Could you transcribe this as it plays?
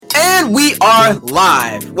And we are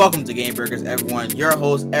live. Welcome to Game Burgers, everyone. Your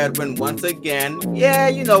host, Edwin, once again. Yeah,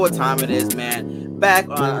 you know what time it is, man. Back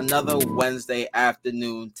on another Wednesday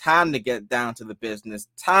afternoon. Time to get down to the business.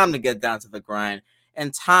 Time to get down to the grind.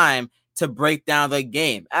 And time to break down the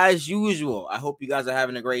game. As usual, I hope you guys are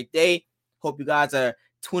having a great day. Hope you guys are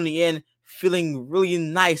tuning in, feeling really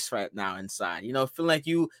nice right now inside. You know, feeling like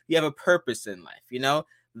you have a purpose in life, you know?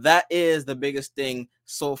 That is the biggest thing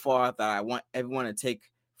so far that I want everyone to take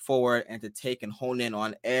forward and to take and hone in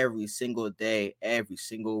on every single day, every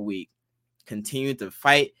single week. Continue to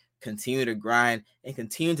fight, continue to grind, and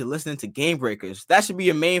continue to listen to Game Breakers. That should be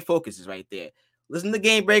your main focus is right there. Listen to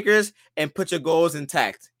Game Breakers and put your goals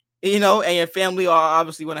intact. You know, and your family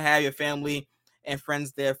obviously want to have your family and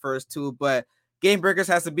friends there first too, but Game Breakers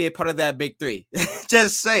has to be a part of that big three.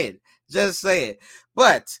 Just say it. Just say it.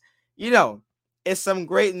 But, you know, it's some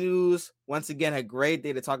great news. Once again, a great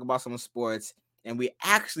day to talk about some sports. And we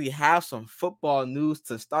actually have some football news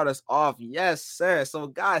to start us off. Yes, sir. So,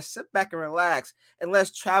 guys, sit back and relax. And let's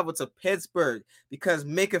travel to Pittsburgh because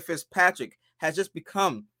Minkah Fitzpatrick has just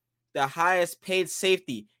become the highest paid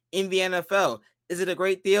safety in the NFL. Is it a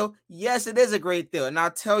great deal? Yes, it is a great deal. And I'll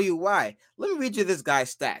tell you why. Let me read you this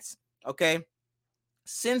guy's stats, okay?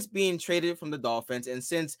 Since being traded from the Dolphins and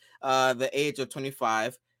since the age of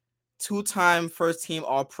 25, two-time first-team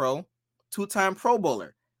All-Pro, two-time Pro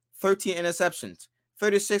Bowler, 13 interceptions,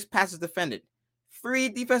 36 passes defended, 3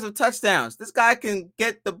 defensive touchdowns. This guy can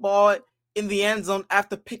get the ball in the end zone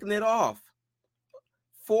after picking it off.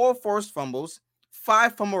 4 forced fumbles,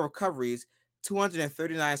 5 fumble recoveries,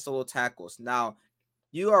 239 solo tackles. Now,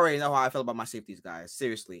 you already know how I feel about my safeties, guys.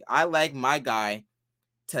 Seriously, I like my guy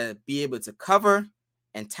to be able to cover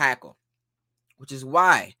and tackle, which is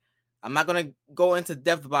why I'm not going to go into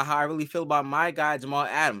depth about how I really feel about my guy, Jamal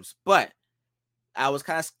Adams, but I was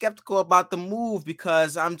kind of skeptical about the move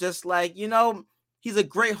because I'm just like, you know, he's a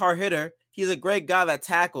great hard hitter. He's a great guy that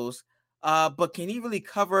tackles, but can he really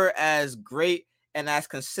cover as great and as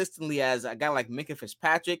consistently as a guy like Minkah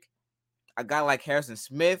Fitzpatrick, a guy like Harrison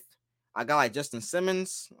Smith, a guy like Justin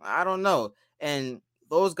Simmons? I don't know. And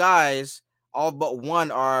those guys, all but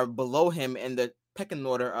one, are below him in the pecking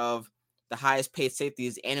order of the highest paid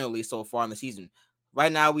safeties annually so far in the season.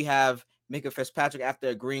 Right now, we have Minkah Fitzpatrick after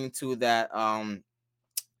agreeing to that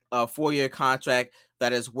 4-year contract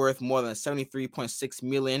that is worth more than $73.6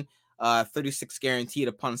 million, 36 guaranteed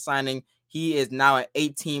upon signing. He is now at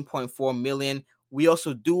 $18.4 million. We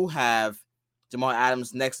also do have Jamal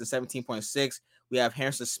Adams next at 17.6. We have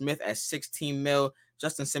Harrison Smith at 16 mil,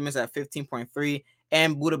 Justin Simmons at 15.3,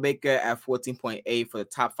 and Budda Baker at 14.8 for the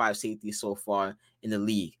top 5 safeties so far in the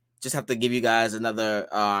league. Just have to give you guys another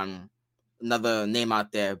name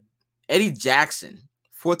out there. Eddie Jackson,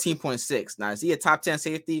 14.6. Now, is he a top 10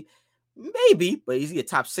 safety? Maybe, but is he a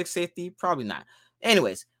top 6 safety? Probably not.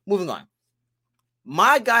 Anyways, moving on.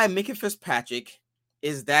 My guy, Minkah Fitzpatrick,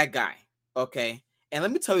 is that guy, okay? And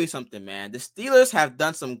let me tell you something, man. The Steelers have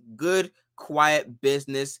done some good, quiet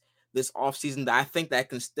business this offseason that I think that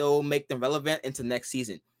can still make them relevant into next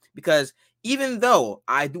season. Because even though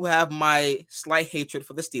I do have my slight hatred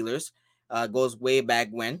for the Steelers, goes way back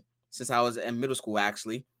when, since I was in middle school,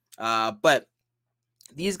 actually. But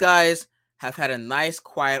these guys have had a nice,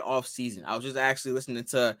 quiet offseason. I was just actually listening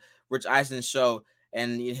to Rich Eisen's show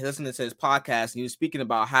and listening to his podcast, and he was speaking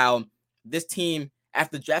about how this team,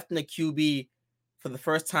 after drafting a QB for the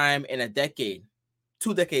first time in a decade,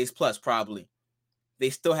 2 decades plus probably, they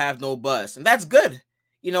still have no buzz. And that's good.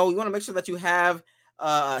 You know, you want to make sure that you have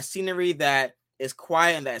scenery that is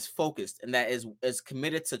quiet and that is focused and that is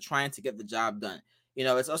committed to trying to get the job done. You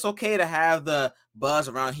know, it's okay to have the buzz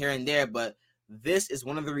around here and there, but this is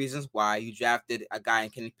one of the reasons why you drafted a guy in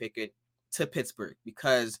Kenny Pickett to Pittsburgh,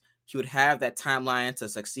 because he would have that timeline to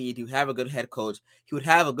succeed. He would have a good head coach. He would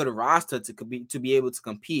have a good roster to be able to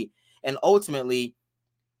compete. And ultimately,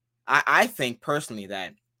 I think personally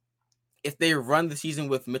that if they run the season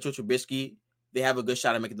with Mitchell Trubisky, they have a good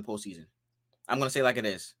shot at making the postseason. I'm going to say it like it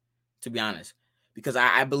is, to be honest, because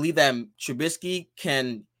I believe that Trubisky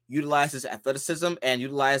can utilize his athleticism and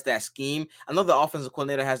utilize that scheme. I know the offensive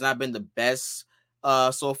coordinator has not been the best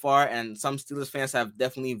so far, and some Steelers fans have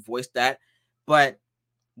definitely voiced that. But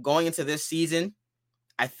going into this season,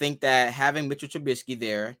 I think that having Mitchell Trubisky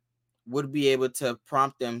there would be able to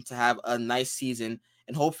prompt them to have a nice season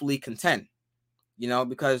and hopefully contend, you know,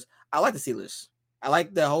 because I like the Steelers. I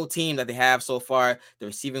like the whole team that they have so far. The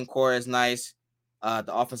receiving core is nice.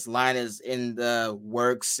 The offensive line is in the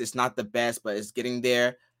works. It's not the best, but it's getting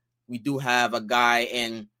there. We do have a guy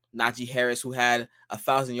in Najee Harris who had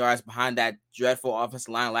 1,000 yards behind that dreadful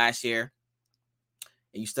offensive line last year.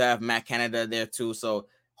 And you still have Matt Canada there too. So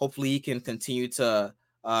Hopefully he can continue to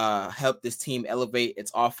help this team elevate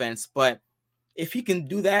its offense. But if he can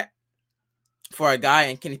do that for a guy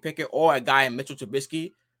in Kenny Pickett or a guy in Mitchell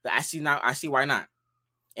Trubisky, I see why not.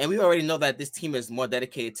 And we already know that this team is more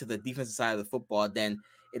dedicated to the defensive side of the football than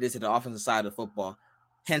it is to the offensive side of the football.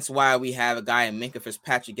 Hence why we have a guy in Minkah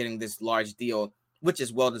Fitzpatrick getting this large deal, which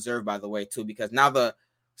is well deserved, by the way, too, because now the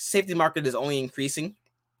safety market is only increasing.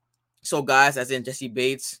 So guys as in Jesse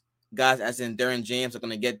Bates, guys as in Derwin James are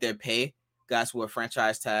going to get their pay. Guys who are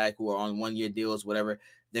franchise tag, who are on 1-year deals, whatever,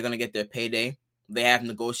 they're going to get their payday. They have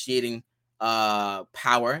negotiating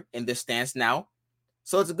power in this stance now.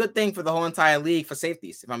 So it's a good thing for the whole entire league for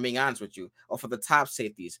safeties, if I'm being honest with you, or for the top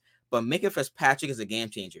safeties. But Minkah Fitzpatrick is a game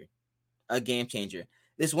changer. A game changer.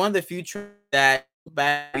 It's one of the few trades that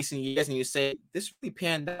back in recent years and you say, this really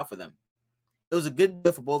panned out for them. It was a good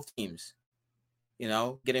deal for both teams. You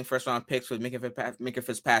know, getting first-round picks with Minkah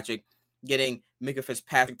Fitzpatrick, getting Minkah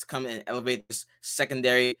Fitzpatrick to come and elevate this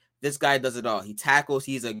secondary. This guy does it all. He tackles.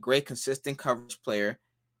 He's a great, consistent coverage player.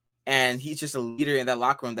 And he's just a leader in that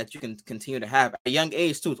locker room that you can continue to have at a young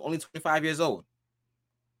age, too. It's only 25 years old.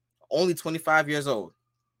 Only 25 years old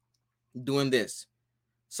doing this.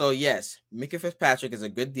 So, yes, Minkah Fitzpatrick is a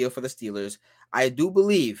good deal for the Steelers. I do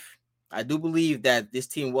believe that this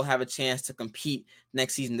team will have a chance to compete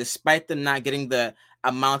next season, despite them not getting the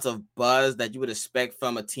amount of buzz that you would expect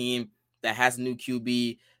from a team that has a new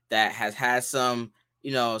QB, that has had some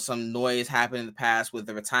noise happen in the past with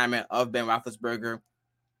the retirement of Ben Roethlisberger.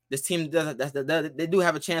 This team they do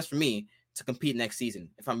have a chance for me to compete next season,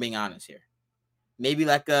 if I'm being honest here. Maybe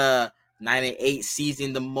like a 9-8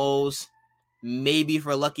 season the most, maybe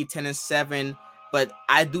for a lucky 10-7. But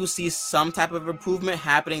I do see some type of improvement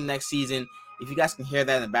happening next season. If you guys can hear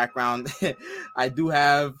that in the background, I do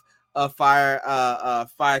have a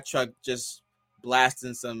fire truck just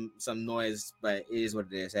blasting some noise, but it is what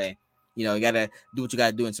it is. Hey, you gotta do what you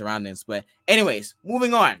gotta do in surroundings. But anyways,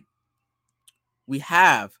 moving on. We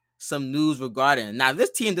have some news regarding, now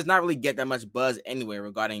this team does not really get that much buzz anyway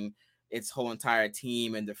regarding its whole entire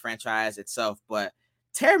team and the franchise itself, but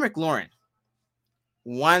Terry McLaurin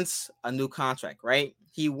wants a new contract, right?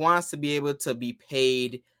 He wants to be able to be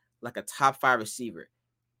paid like a top 5 receiver.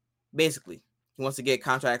 Basically, he wants to get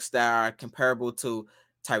contracts that are comparable to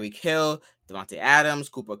Tyreek Hill, Devontae Adams,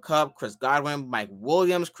 Cooper Kupp, Chris Godwin, Mike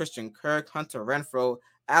Williams, Christian Kirk, Hunter Renfrow,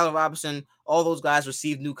 Allen Robinson. All those guys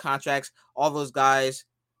received new contracts. All those guys,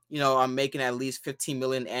 are making at least $15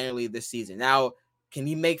 million annually this season. Now, can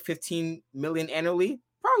he make $15 million annually?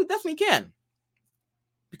 Probably definitely can.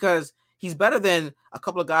 Because he's better than a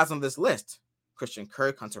couple of guys on this list. Christian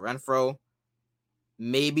Kirk, Hunter Renfrow,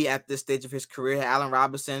 maybe at this stage of his career, Allen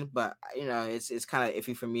Robinson, but it's kind of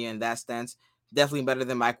iffy for me in that sense. Definitely better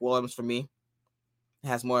than Mike Williams for me. It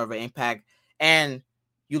has more of an impact. And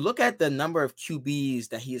you look at the number of QBs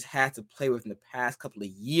that he's had to play with in the past couple of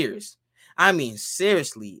years. I mean,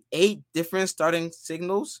 seriously, 8 different starting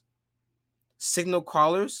signal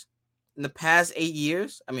callers in the past 8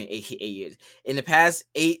 years. I mean, 8 years. In the past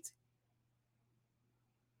 8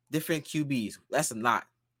 different QBs. That's a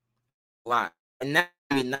lot. And now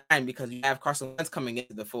 9 because you have Carson Wentz coming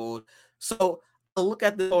into the fold. So I look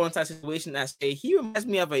at the whole entire situation and I say he reminds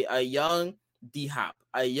me of a young D-Hop,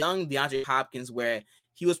 a young DeAndre Hopkins, where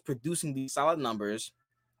he was producing these solid numbers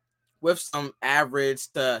with some average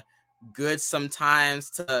to good sometimes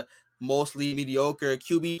to mostly mediocre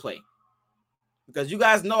QB play. Because you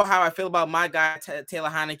guys know how I feel about my guy, Taylor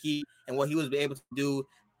Heinicke, and what he was able to do,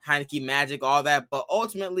 Heinicke magic, all that. But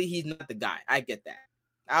ultimately, he's not the guy. I get that.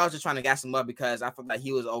 I was just trying to gas him up because I thought that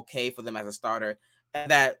he was okay for them as a starter. And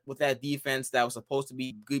that with that defense that was supposed to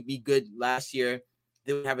be good last year,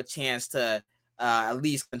 they would have a chance to at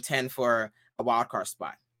least contend for a wild card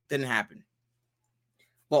spot. Didn't happen.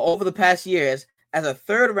 But over the past years, as a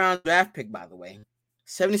 3rd round draft pick, by the way,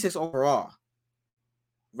 76 overall,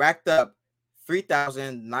 racked up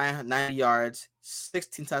 3,990 yards,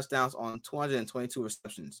 16 touchdowns on 222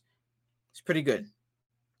 receptions. It's pretty good.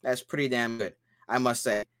 That's pretty damn good, I must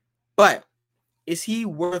say. But is he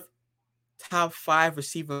worth top 5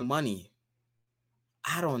 receiver money?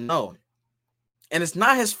 I don't know. And it's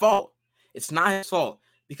not his fault. It's not his fault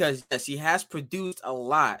because, yes, he has produced a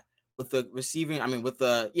lot with the receiving. I mean,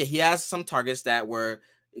 he has some targets that were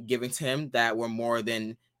given to him that were more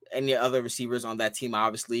than any other receivers on that team,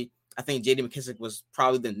 obviously. I think J.D. McKissick was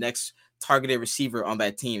probably the next targeted receiver on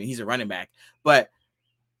that team. He's a running back. But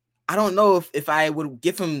I don't know if I would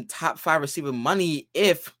give him top 5 receiver money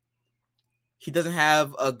if he doesn't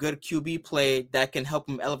have a good QB play that can help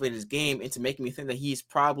him elevate his game into making me think that he's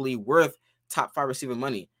probably worth top 5 receiver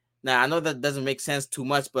money. Now, I know that doesn't make sense too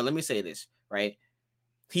much, but let me say this, right?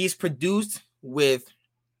 He's produced with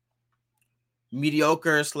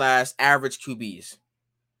mediocre / average QBs.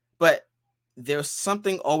 But there's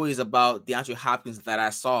something always about DeAndre Hopkins that I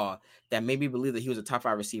saw that made me believe that he was a top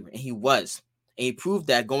 5 receiver, and he was. And he proved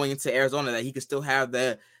that going into Arizona that he could still have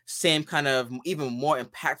the same kind of even more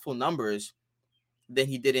impactful numbers than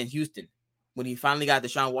he did in Houston. When he finally got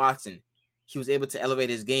Deshaun Watson, he was able to elevate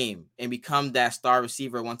his game and become that star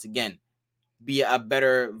receiver once again, be a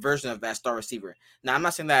better version of that star receiver. Now, I'm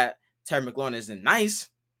not saying that Terry McLaurin isn't nice,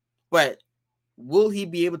 but will he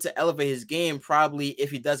be able to elevate his game? Probably,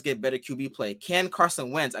 if he does get better QB play. Can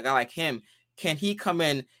Carson Wentz, a guy like him, can he come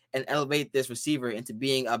in and elevate this receiver into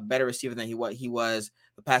being a better receiver than he was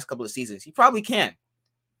the past couple of seasons? He probably can,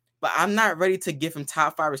 but I'm not ready to give him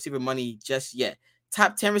top 5 receiver money just yet.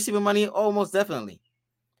 Top 10 receiver money, almost definitely.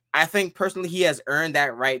 I think personally he has earned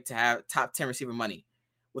that right to have top 10 receiver money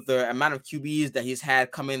with the amount of QBs that he's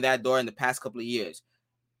had come in that door in the past couple of years.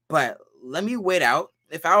 But let me wait out.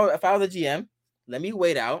 If I were the GM, let me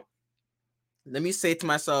wait out. Let me say to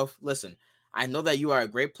myself, listen, I know that you are a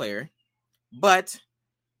great player, but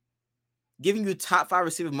giving you top 5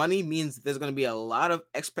 receiver money means there's going to be a lot of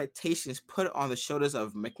expectations put on the shoulders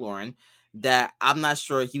of McLaurin that I'm not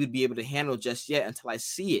sure he would be able to handle just yet until I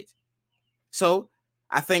see it. So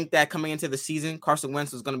I think that coming into the season, Carson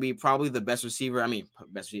Wentz is going to be probably the best receiver.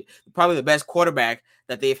 Probably the best quarterback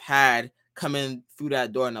that they've had coming through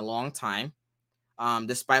that door in a long time,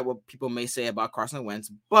 despite what people may say about Carson Wentz.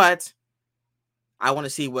 But I want to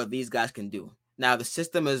see what these guys can do. Now, the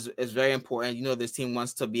system is very important. You know, this team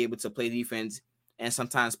wants to be able to play defense and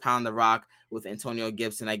sometimes pound the rock with Antonio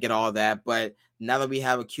Gibson. I get all that. But now that we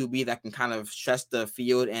have a QB that can kind of stretch the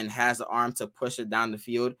field and has the arm to push it down the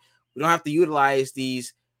field, we don't have to utilize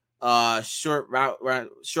these short route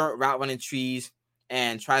running trees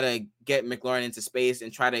and try to get McLaurin into space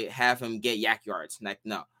and try to have him get yak yards. Like,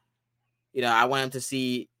 no. You know, I want him to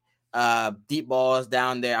see deep balls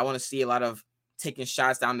down there. I want to see a lot of taking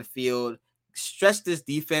shots down the field, stretch this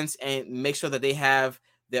defense and make sure that they have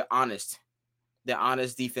their honest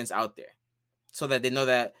defense out there so that they know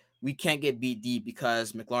that we can't get beat deep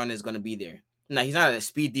because McLaurin is going to be there. Now, he's not a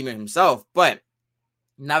speed demon himself, but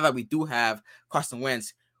now that we do have Carson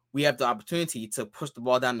Wentz, we have the opportunity to push the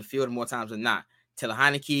ball down the field more times than not. Taylor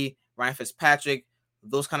Heineke, Ryan Fitzpatrick,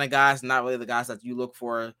 those kind of guys, not really the guys that you look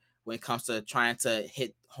for when it comes to trying to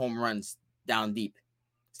hit home runs down deep.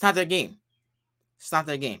 It's not their game. It's not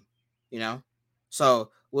their game, you know?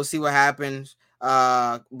 So we'll see what happens.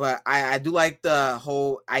 But I do like the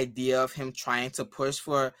whole idea of him trying to push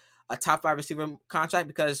for a top 5 receiver contract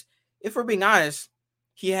because if we're being honest,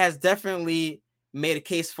 he has definitely made a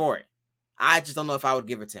case for it. I just don't know if I would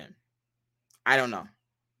give it to him. I don't know.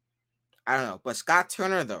 But Scott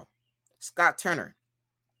Turner, though. Scott Turner,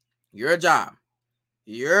 your job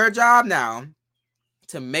now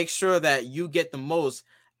to make sure that you get the most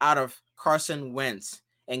out of Carson Wentz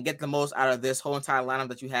and get the most out of this whole entire lineup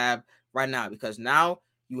that you have right now, because now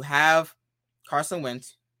you have Carson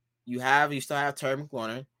Wentz, you still have Terry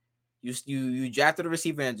McLaurin, you drafted a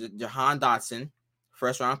receiver, Jahan Dotson,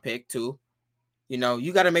 first round pick too. You know,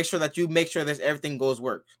 you got to make sure that everything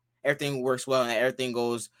works well, and everything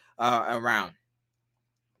goes around.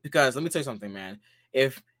 Because let me tell you something, man.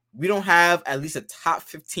 If we don't have at least a top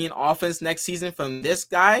 15 offense next season from this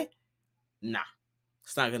guy, nah,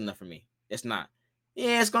 it's not good enough for me. It's not.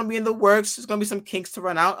 Yeah, it's going to be in the works. There's going to be some kinks to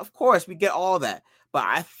run out. Of course, we get all that. But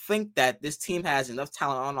I think that this team has enough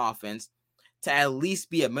talent on offense to at least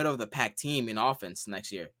be a middle-of-the-pack team in offense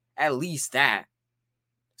next year. At least that.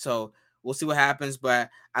 So we'll see what happens, but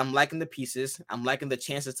I'm liking the pieces. I'm liking the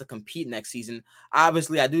chances to compete next season.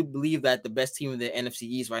 Obviously, I do believe that the best team in the NFC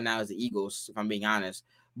East right now is the Eagles, if I'm being honest.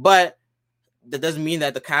 But that doesn't mean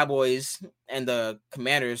that the Cowboys and the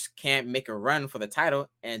Commanders can't make a run for the title,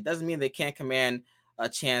 and it doesn't mean they can't command a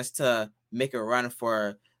chance to make a run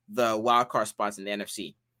for the wild card spots in the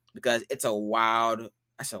NFC, because it's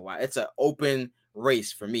an open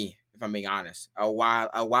race for me, if I'm being honest, a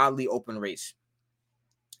wildly open race.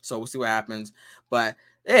 So we'll see what happens, but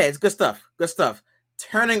yeah, it's good stuff.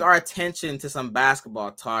 Turning our attention to some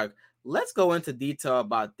basketball talk, let's go into detail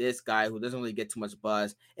about this guy who doesn't really get too much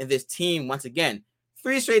buzz, and this team, once again,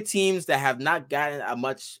 3 straight teams that have not gotten a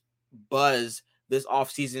much buzz this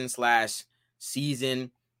offseason /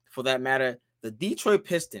 season, for that matter. The Detroit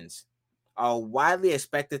Pistons are widely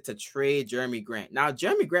expected to trade Jeremy Grant. Now,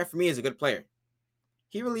 Jeremy Grant for me is a good player.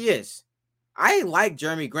 He really is. I like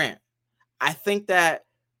Jeremy Grant. I think that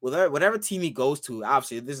whatever team he goes to,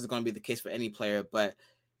 obviously this is going to be the case for any player, but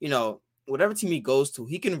you know, whatever team he goes to,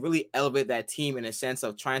 he can really elevate that team in a sense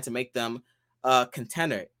of trying to make them a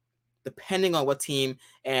contender. depending on what team.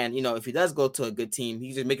 And, if he does go to a good team,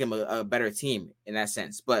 he just make him a better team in that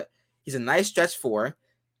sense. But he's a nice stretch four.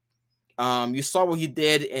 You saw what he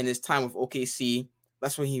did in his time with OKC.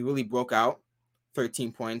 That's when he really broke out,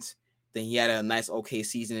 13 points. Then he had a nice okay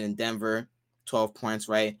season in Denver, 12 points,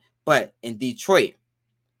 right? But in Detroit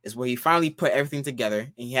is where he finally put everything together,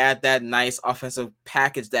 and he had that nice offensive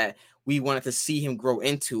package that we wanted to see him grow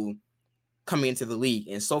into coming into the league.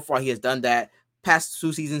 And so far, he has done that. Past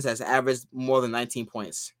 2 seasons has averaged more than 19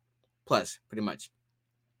 points plus, pretty much.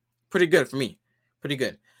 Pretty good for me. Pretty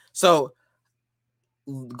good. So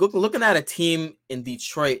looking at a team in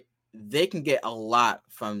Detroit, they can get a lot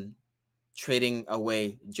from trading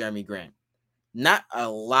away Jeremy Grant. Not a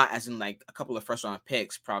lot, as in like a couple of first round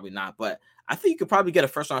picks, probably not. But I think you could probably get a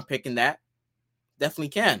first round pick in that. Definitely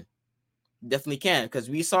can. Because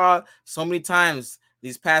we saw so many times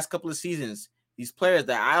these past couple of seasons, these players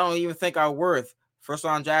that I don't even think are worth first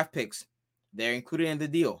round draft picks, they're included in the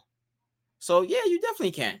deal. So yeah, you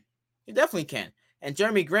definitely can. And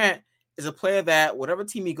Jeremy Grant is a player that whatever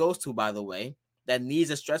team he goes to, by the way, that needs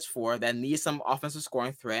a stretch four, that needs some offensive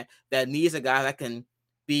scoring threat, that needs a guy that can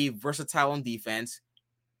be versatile on defense,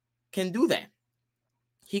 can do that.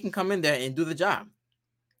 He can come in there and do the job.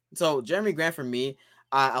 So Jeremy Grant, for me,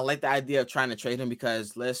 I like the idea of trying to trade him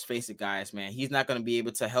because let's face it, guys, man, he's not going to be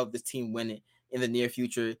able to help this team win it in the near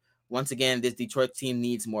future. Once again, this Detroit team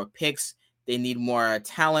needs more picks. They need more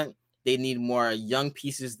talent. They need more young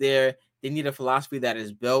pieces there. They need a philosophy that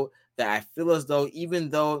is built that I feel as though even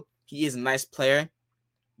though he is a nice player,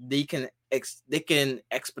 they can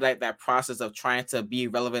expedite that process of trying to be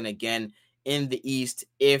relevant again in the East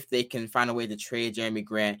if they can find a way to trade Jeremy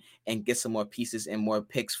Grant and get some more pieces and more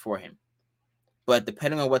picks for him. But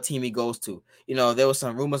depending on what team he goes to, there was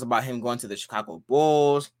some rumors about him going to the Chicago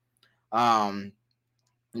Bulls. Now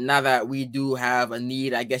that we do have a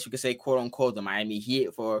need, I guess you could say, quote unquote, the Miami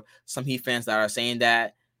Heat, for some Heat fans that are saying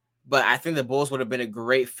that. But I think the Bulls would have been a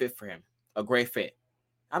great fit for him. A great fit.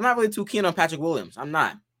 I'm not really too keen on Patrick Williams. I'm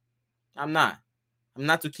not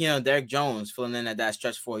too keen on Derek Jones filling in at that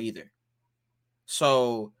stretch four either.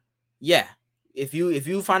 So, yeah, if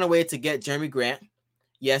you find a way to get Jeremy Grant,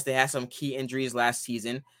 yes, they had some key injuries last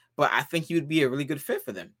season, but I think he would be a really good fit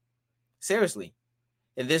for them. Seriously.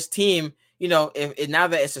 And this team, if now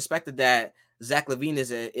that it's suspected that Zach LaVine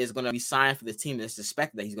is going to be signed for the team, it's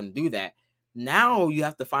suspected that he's going to do that. Now you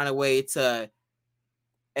have to find a way to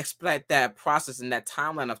expedite that process and that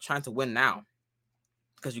timeline of trying to win now.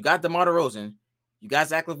 Because you got DeMar DeRozan, you got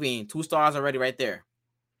Zach LaVine, 2 stars already right there.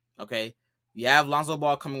 Okay. You have Lonzo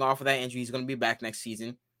Ball coming off of that injury. He's going to be back next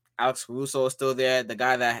season. Alex Caruso is still there, the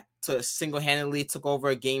guy that single-handedly took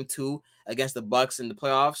over Game 2 against the Bucks in the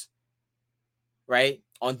playoffs, right?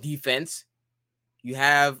 On defense. You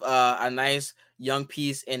have a nice young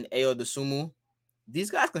piece in Ayo Dosunmu.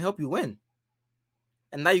 These guys can help you win.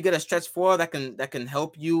 And now you get a stretch four that can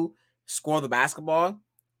help you score the basketball.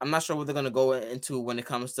 I'm not sure what they're going to go into when it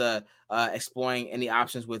comes to exploring any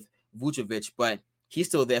options with Vucevic, but he's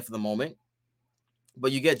still there for the moment.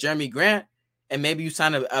 But you get Jeremy Grant, and maybe you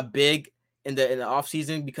sign a big in the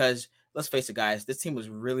offseason because let's face it, guys, this team was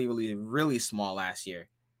really, really, really small last year.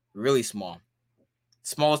 Really small.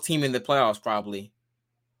 Smallest team in the playoffs, probably,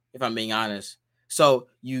 if I'm being honest. So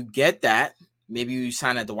you get that. Maybe you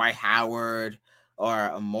sign a Dwight Howard or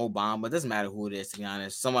a Mo Bamba. It doesn't matter who it is, to be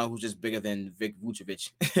honest. Someone who's just bigger than Vic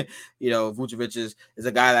Vucevic. Vucevic is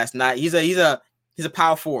a guy that's not. He's a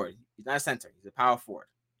power forward. He's not a center. He's a power forward.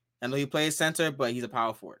 I know he plays center, but he's a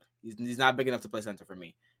power forward. He's not big enough to play center for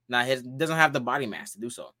me. Now he doesn't have the body mass to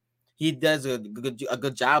do so. He does a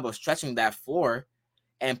good job of stretching that floor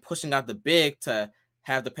and pushing out the big to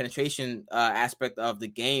have the penetration aspect of the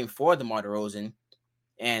game for DeMar DeRozan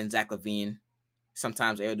and Zach LaVine,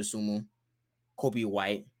 sometimes Ayo Dosunmu, Kobe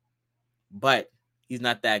White, but he's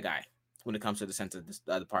not that guy when it comes to the center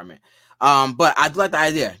department. But I do like the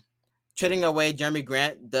idea. Trading away Jeremy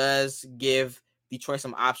Grant does give Detroit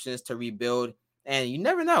some options to rebuild, and you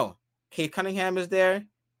never know. Cade Cunningham is there.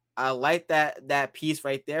 I like that piece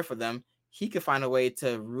right there for them. He could find a way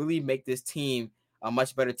to really make this team a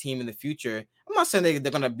much better team in the future. I'm not saying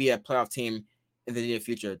they're going to be a playoff team in the near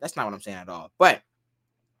future. That's not what I'm saying at all. But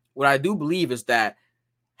what I do believe is that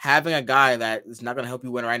having a guy that is not going to help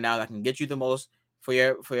you win right now, that can get you the most for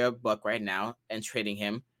your buck right now, and trading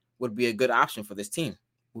him would be a good option for this team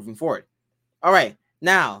moving forward. All right.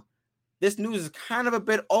 Now, this news is kind of a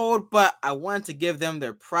bit old, but I wanted to give them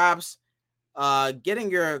their props.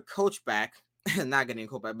 Getting your coach back, not getting a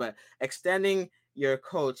coach back, but extending your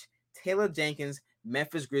coach, Taylor Jenkins,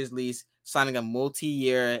 Memphis Grizzlies, signing a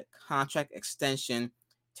multi-year contract extension.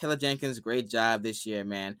 Taylor Jenkins, great job this year,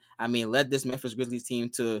 man. I mean, led this Memphis Grizzlies team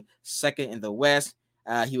to second in the West.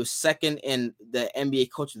 He was second in the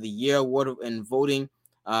NBA Coach of the Year award in voting.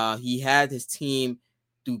 He had his team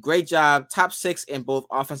do great job, top 6 in both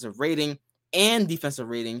offensive rating and defensive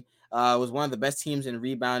rating. Was one of the best teams in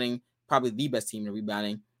rebounding, probably the best team in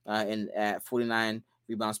rebounding, at 49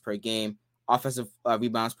 rebounds per game. Offensive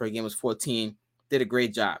rebounds per game was 14. Did a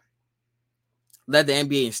great job. Led the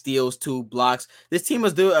NBA in steals, 2 blocks. This team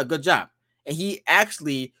was doing a good job. And he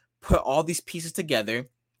actually put all these pieces together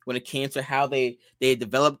when it came to how they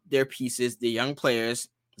developed their pieces, the young players,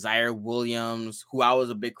 Zaire Williams, who I was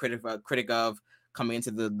a big critic of coming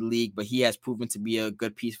into the league, but he has proven to be a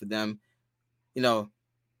good piece for them. You know,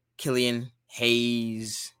 Killian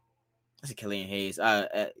Hayes,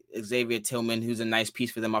 Xavier Tillman, who's a nice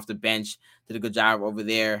piece for them off the bench, did a good job over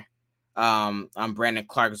there. Brandon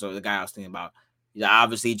Clark is the guy I was thinking about.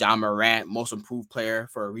 Obviously, John Morant, most improved player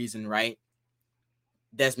for a reason, right?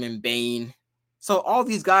 Desmond Bane. So all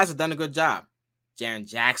these guys have done a good job. Jaren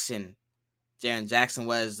Jackson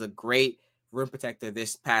was a great rim protector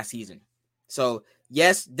this past season. So,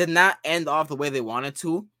 yes, did not end off the way they wanted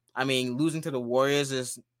to. I mean, losing to the Warriors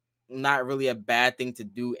is not really a bad thing to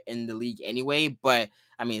do in the league anyway. But,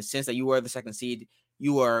 I mean, since that you were the second seed,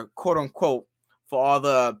 you were, quote-unquote, for all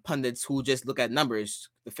the pundits who just look at numbers,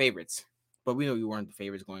 the favorites. But we know you weren't the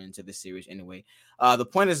favorites going into this series anyway. The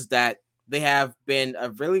point is that they have been a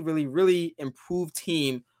really, really, really improved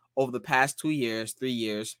team over the past 3 years.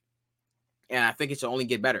 And I think it should only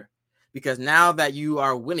get better. Because now that you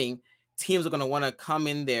are winning, teams are going to want to come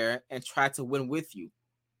in there and try to win with you.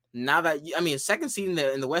 Now that, second seed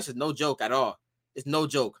in the West is no joke at all. It's no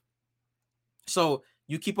joke. So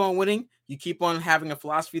you keep on winning. You keep on having a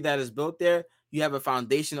philosophy that is built there. You have a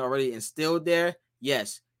foundation already instilled there.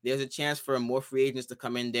 Yes, there's a chance for more free agents to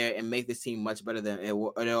come in there and make this team much better than it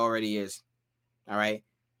already is. All right.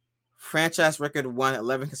 Franchise record won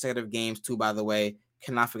 11 consecutive games, too, by the way.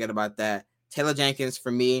 Cannot forget about that. Taylor Jenkins,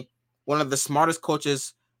 for me, one of the smartest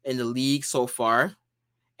coaches in the league so far.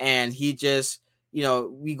 And he just,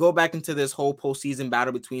 we go back into this whole postseason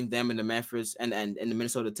battle between them and the Memphis and the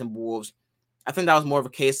Minnesota Timberwolves. I think that was more of a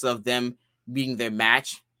case of them beating their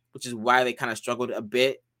match, which is why they kind of struggled a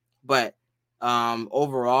bit. But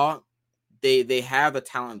overall, they have the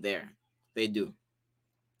talent there. They do.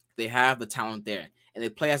 They have the talent there, and they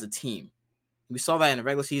play as a team. We saw that in the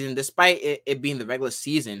regular season. Despite it being the regular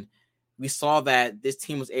season, we saw that this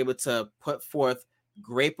team was able to put forth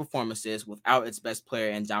great performances without its best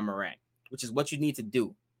player in John Morant, which is what you need to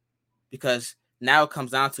do. Because now it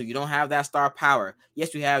comes down to you don't have that star power.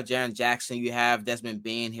 Yes, you have Jaren Jackson, you have Desmond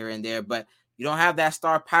Bane here and there, but you don't have that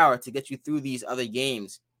star power to get you through these other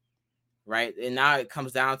games, right? And now it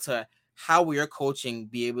comes down to how will your coaching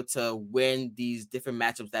be able to win these different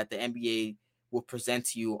matchups that the NBA will present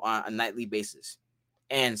to you on a nightly basis.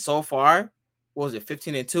 And so far,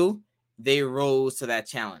 15-2? They rose to that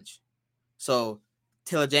challenge. So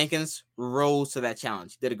Taylor Jenkins rose to that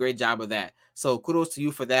challenge. Did a great job of that. So kudos to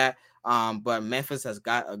you for that. But Memphis has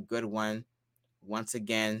got a good one. Once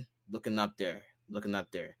again, looking up there.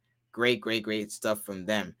 Great stuff from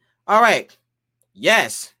them. All right.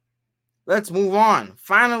 Yes. Let's move on.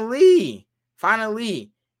 Finally,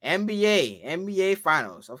 NBA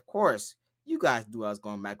Finals. Of course, you guys knew I was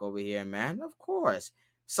going back over here, man. Of course.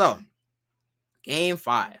 So, Game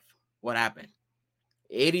 5. What happened?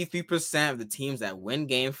 83% of the teams that win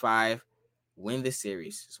Game 5 win the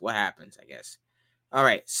series. Is what happens, I guess. All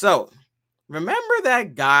right. So, remember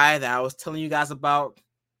that guy that I was telling you guys about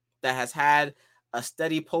that has had a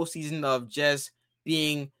steady postseason of just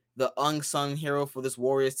being the unsung hero for this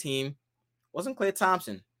Warriors team? Wasn't Klay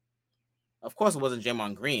Thompson. Of course, it wasn't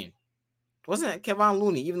Draymond Green. It wasn't Kevon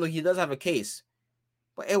Looney, even though he does have a case.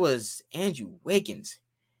 But it was Andrew Wiggins.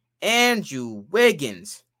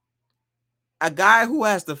 A guy who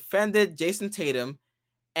has defended Jason Tatum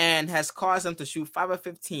and has caused him to shoot 5 of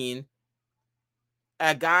 15.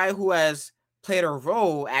 A guy who has played a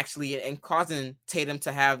role, actually, in causing Tatum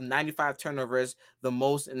to have 95 turnovers, the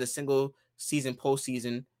most in the single season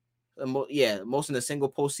postseason. Most in the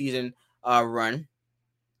single postseason run.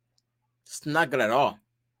 It's not good at all.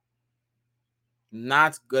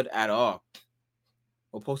 Not good at all.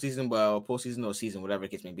 Or postseason or season, whatever the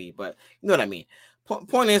case may be. But you know what I mean.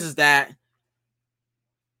 Point is that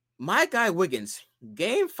my guy Wiggins,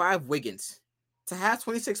 Game 5 Wiggins, to have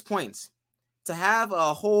 26 points, to have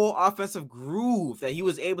a whole offensive groove that he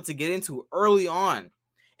was able to get into early on.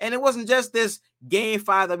 And it wasn't just this Game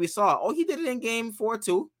 5 that we saw. Oh, he did it in Game 4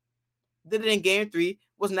 too. Did it in Game 3.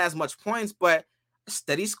 Wasn't as much points, but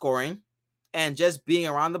steady scoring. and just being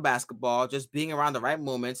around the basketball, just being around the right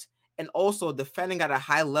moments, and also defending at a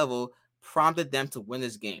high level prompted them to win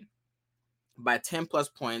this game by 10 plus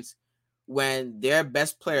points when their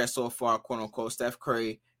best player so far, quote unquote, Steph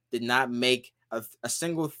Curry, did not make a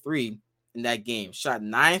single three in that game. Shot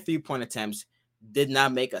 9 3-point attempts, did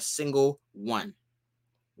not make a single one.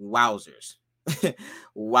 Wowzers.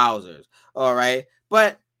 Wowzers. All right.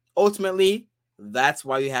 But ultimately, that's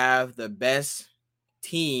why you have the best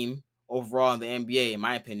team overall in the NBA, in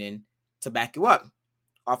my opinion, to back you up.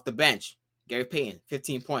 Off the bench, Gary Payton,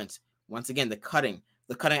 15 points. Once again, the cutting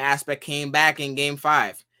aspect came back in game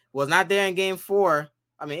 5. Was not there in game 4.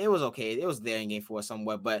 I mean, it was okay. It was there in game 4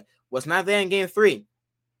 somewhat, but was not there in game 3.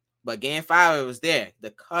 But game 5, it was there.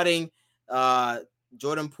 The cutting,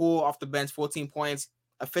 Jordan Poole off the bench, 14 points,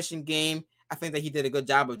 efficient game. I think that he did a good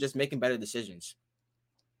job of just making better decisions.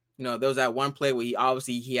 You know, there was that one play where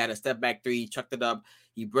he had a step back three, he chucked it up,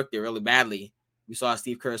 he bricked it really badly. We saw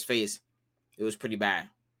Steve Kerr's face. It was pretty bad.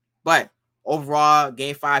 But overall,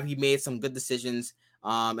 game 5, he made some good decisions.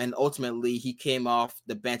 And ultimately, he came off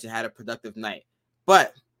the bench and had a productive night.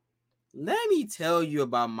 But let me tell you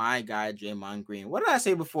about my guy, Draymond Green. What did I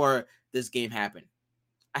say before this game happened?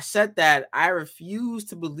 I said that I refuse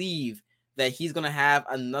to believe that he's going to have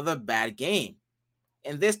another bad game.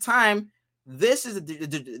 And this time, this is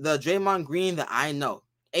the Draymond Green that I know.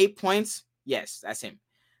 8 points, yes, that's him.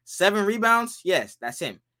 7 rebounds, yes, that's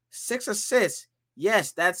him. 6 assists,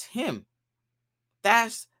 yes, that's him.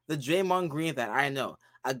 That's the Draymond Green that I know.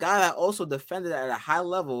 A guy that also defended at a high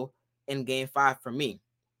level in game 5 for me.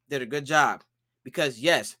 Did a good job. Because,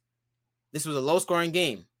 yes, this was a low-scoring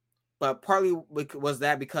game. But partly was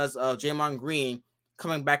that because of Draymond Green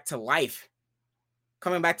coming back to life.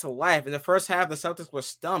 Coming back to life. In the first half, the Celtics were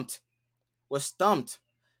stumped.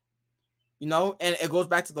 You know, and it goes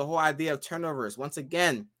back to the whole idea of turnovers. Once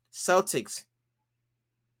again, Celtics.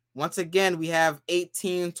 Once again, we have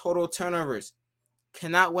 18 total turnovers.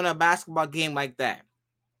 Cannot win a basketball game like that.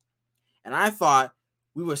 And I thought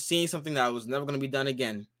we were seeing something that was never going to be done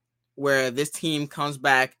again, where this team comes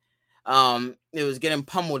back. It was getting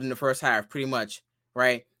pummeled in the first half, pretty much,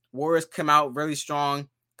 right? Warriors come out really strong.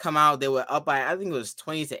 They were up by, I think it was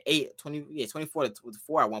 20-8,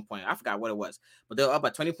 24-4 at one point. I forgot what it was, but they were up by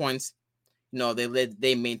 20 points. You know,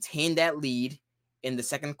 they maintained that lead in the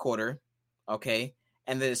second quarter, okay?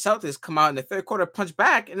 And then the Celtics come out in the third quarter, punch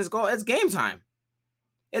back, and it's game time.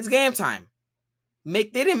 It's game time. They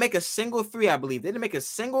didn't make a single three, I believe. They didn't make a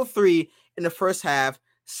single three in the first half.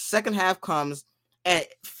 Second half comes, and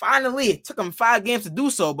finally, it took them 5 games to do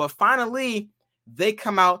so, but finally, they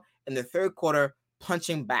come out in the third quarter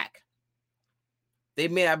punching back. They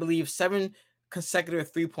made, I believe, 7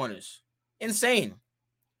 consecutive three-pointers. Insane.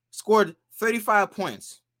 Scored 35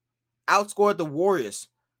 points. Outscored the Warriors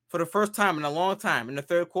for the first time in a long time in the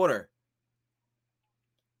third quarter.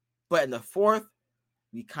 But in the fourth,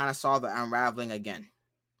 we kind of saw the unraveling again.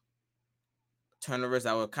 Turnovers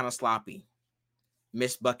that were kind of sloppy.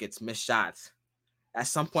 Missed buckets, missed shots. At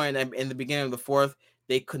some point in the beginning of the fourth,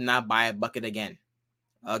 they could not buy a bucket again.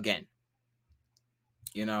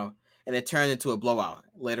 You know, and it turned into a blowout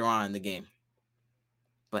later on in the game.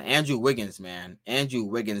 But Andrew Wiggins, man. Andrew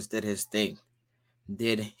Wiggins did his thing.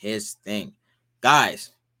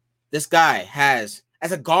 Guys, this guy has,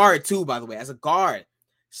 as a guard too, by the way,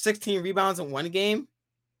 16 rebounds in one game.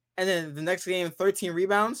 And then the next game, 13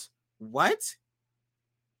 rebounds. What?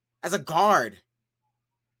 As a guard.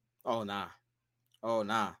 Oh, nah.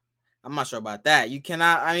 I'm not sure about that. You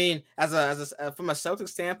cannot, I mean, from a Celtics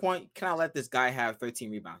standpoint, you cannot let this guy have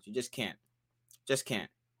 13 rebounds. You just can't.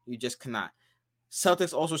 You just cannot.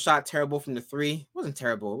 Celtics also shot terrible from the three. It wasn't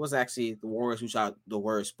terrible. It was actually the Warriors who shot the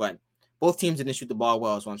worst, but both teams didn't shoot the ball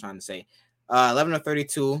well, is what I'm trying to say. 11 of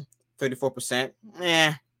 32,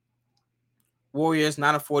 34%. Warriors,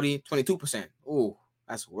 9 of 40, 22%. Ooh,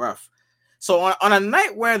 that's rough. So on a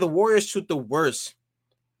night where the Warriors shoot the worst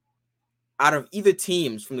out of either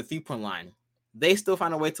teams from the three-point line, they still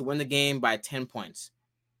find a way to win the game by 10 points.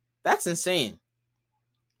 That's insane.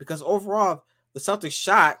 Because overall, the Celtics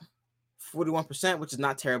shot 41%, which is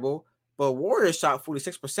not terrible, but Warriors shot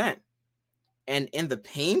 46%. And in the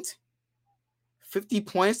paint, 50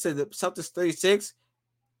 points to the Celtics 36,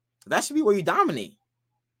 that should be where you dominate.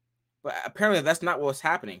 But apparently that's not what's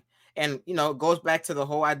happening. And, you know, it goes back to the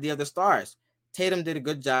whole idea of the stars. Tatum did a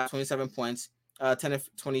good job, 27 points, 10 of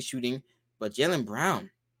 20 shooting. But Jaylen Brown,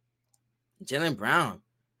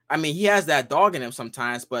 I mean, he has that dog in him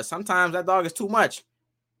sometimes, but sometimes that dog is too much.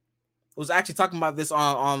 I was actually talking about this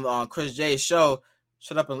on Chris J's show.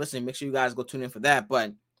 Shut up and listen. Make sure you guys go tune in for that.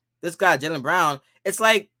 But this guy, Jaylen Brown, it's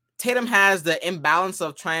like Tatum has the imbalance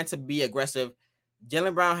of trying to be aggressive.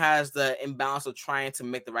 Jaylen Brown has the imbalance of trying to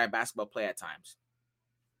make the right basketball play at times.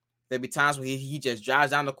 There'll be times where he just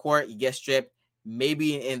drives down the court, he gets stripped.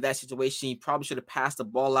 Maybe in that situation, he probably should have passed the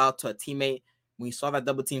ball out to a teammate when he saw that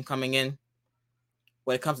double team coming in.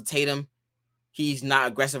 When it comes to Tatum, he's not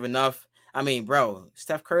aggressive enough. I mean, bro,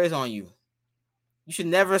 Steph Curry's on you. You should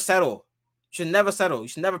never settle. You should never settle. You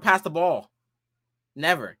should never pass the ball.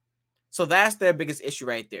 Never. So that's their biggest issue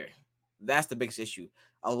right there. That's the biggest issue.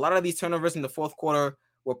 A lot of these turnovers in the fourth quarter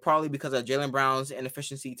were probably because of Jaylen Brown's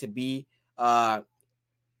inefficiency to be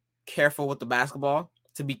careful with the basketball,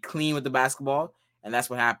 to be clean with the basketball, and that's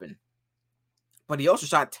what happened. But he also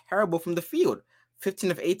shot terrible from the field.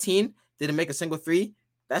 15 of 18, didn't make a single three.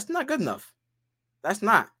 That's not good enough. That's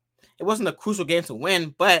not. It wasn't a crucial game to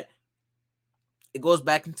win, but it goes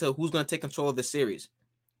back into who's going to take control of the series.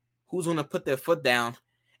 Who's going to put their foot down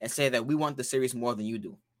and say that we want the series more than you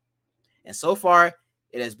do. And so far,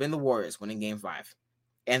 it has been the Warriors winning Game 5.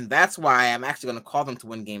 And that's why I'm actually going to call them to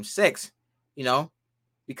win Game 6,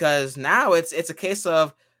 because now it's a case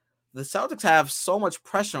of the Celtics have so much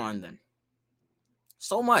pressure on them.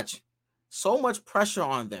 So much pressure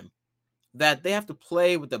on them that they have to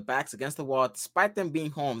play with their backs against the wall. Despite them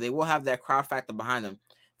being home, they will have that crowd factor behind them.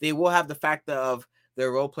 They will have the factor of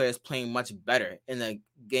their role players playing much better in a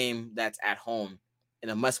game that's at home, in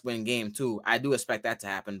a must-win game too. I do expect that to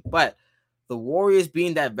happen. But the Warriors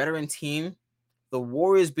being that veteran team, the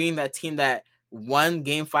Warriors being that team that won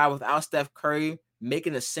Game 5 without Steph Curry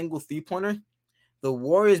making a single three-pointer, the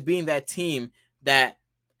Warriors being that team that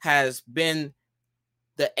has been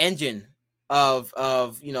the engine of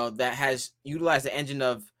that has utilized the engine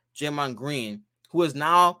of Draymond Green, who is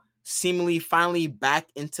now seemingly finally back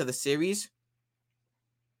into the series.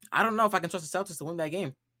 I don't know if I can trust the Celtics to win that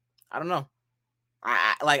game. I don't know.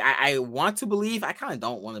 I want to believe. I kind of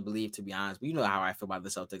don't want to believe, to be honest. But you know how I feel about the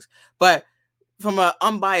Celtics. But from an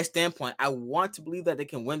unbiased standpoint, I want to believe that they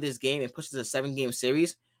can win this game and push it to a 7-game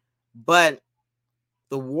series. But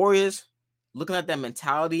the Warriors, looking at that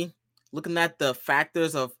mentality, looking at the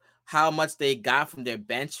factors of how much they got from their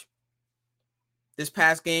bench this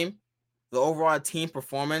past game, the overall team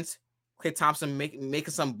performance, Klay Thompson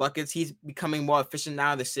making some buckets, he's becoming more efficient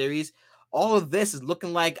now in the series. All of this is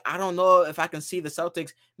looking like, I don't know if I can see the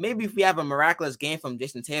Celtics. Maybe if we have a miraculous game from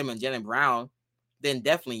Jason Tatum and Jaylen Brown, then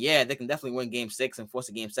definitely, they can definitely win Game 6 and force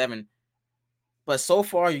a Game 7. But so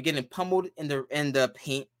far, you're getting pummeled in the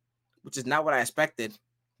paint, which is not what I expected.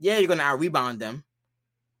 Yeah, you're going to out-rebound them,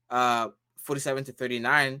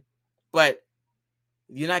 47-39, but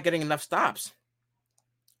you're not getting enough stops.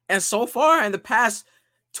 And so far, in the past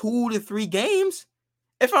 2 to 3 games,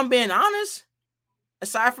 if I'm being honest,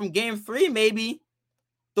 aside from Game 3, maybe,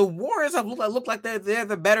 the Warriors have looked like they're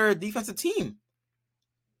the better defensive team.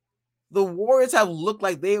 The Warriors have looked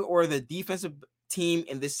like they were the defensive team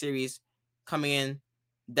in this series coming in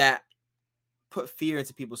that put fear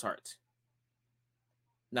into people's hearts.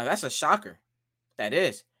 Now, that's a shocker. That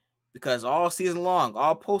is. Because all season long,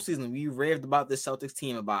 all postseason, we raved about this Celtics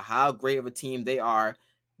team, about how great of a team they are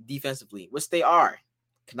defensively, which they are.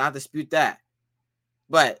 Cannot dispute that.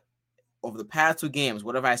 But over the past 2 games,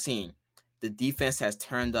 what have I seen? The defense has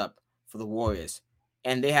turned up for the Warriors.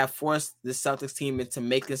 And they have forced the Celtics team into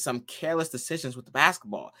making some careless decisions with the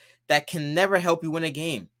basketball that can never help you win a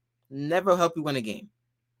game. Never help you win a game.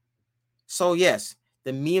 So, yes,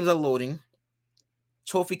 the memes are loading.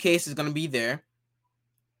 Trophy case is going to be there.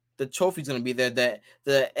 The trophy's going to be there.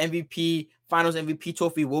 The MVP, Finals MVP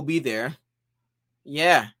trophy will be there.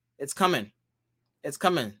 Yeah, it's coming. It's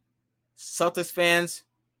coming. Celtics fans,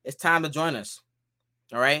 it's time to join us.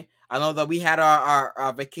 All right? I know that we had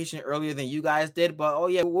our vacation earlier than you guys did, but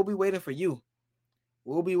we'll be waiting for you.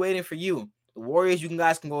 We'll be waiting for you. The Warriors, you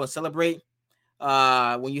guys can go and celebrate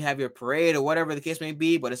when you have your parade or whatever the case may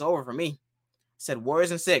be, but it's over for me. I said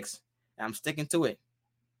Warriors in 6, and I'm sticking to it.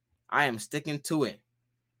 I am sticking to it.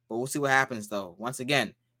 But we'll see what happens, though. Once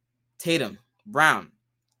again, Tatum, Brown,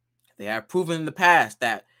 they have proven in the past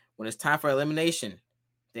that when it's time for elimination,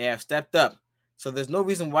 they have stepped up. So there's no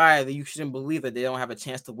reason why you shouldn't believe that they don't have a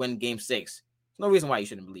chance to win Game 6. There's no reason why you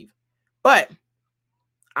shouldn't believe. But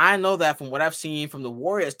I know that from what I've seen from the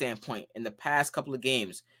Warriors standpoint in the past couple of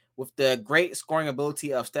games, with the great scoring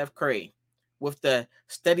ability of Steph Curry, with the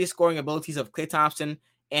steady scoring abilities of Klay Thompson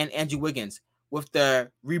and Andrew Wiggins, with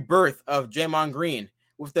the rebirth of Draymond Green,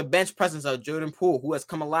 with the bench presence of Jordan Poole, who has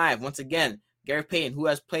come alive once again, Gary Payton, who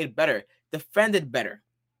has played better, defended better.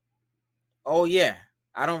 Oh, yeah.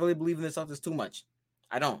 I don't really believe in the Celtics too much.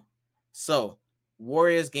 I don't. So,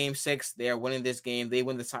 Warriors Game 6, they are winning this game. They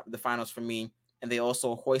win the finals for me, and they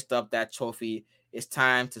also hoist up that trophy it's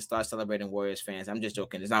time to start celebrating Warriors fans. I'm just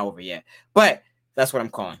joking. It's not over yet. But that's what I'm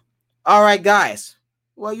calling. All right, guys.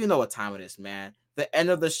 Well, you know what time it is, man. The end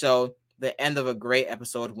of the show, the end of a great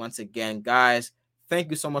episode once again. Guys, thank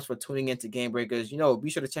you so much for tuning in to Game Breakers. Be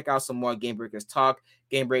sure to check out some more Game Breakers talk,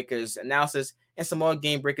 Game Breakers analysis, and some more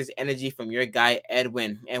Game Breakers energy from your guy,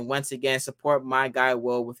 Edwin. And once again, support my guy,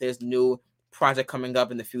 Will, with his new project coming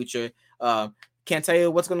up in the future. Can't tell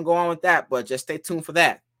you what's going to go on with that, but just stay tuned for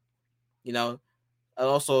that.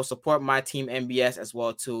 Also support my team MBS as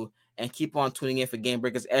well too, and keep on tuning in for Game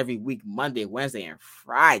Breakers every week, Monday, Wednesday, and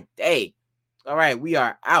Friday. All right, we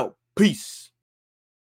are out. Peace.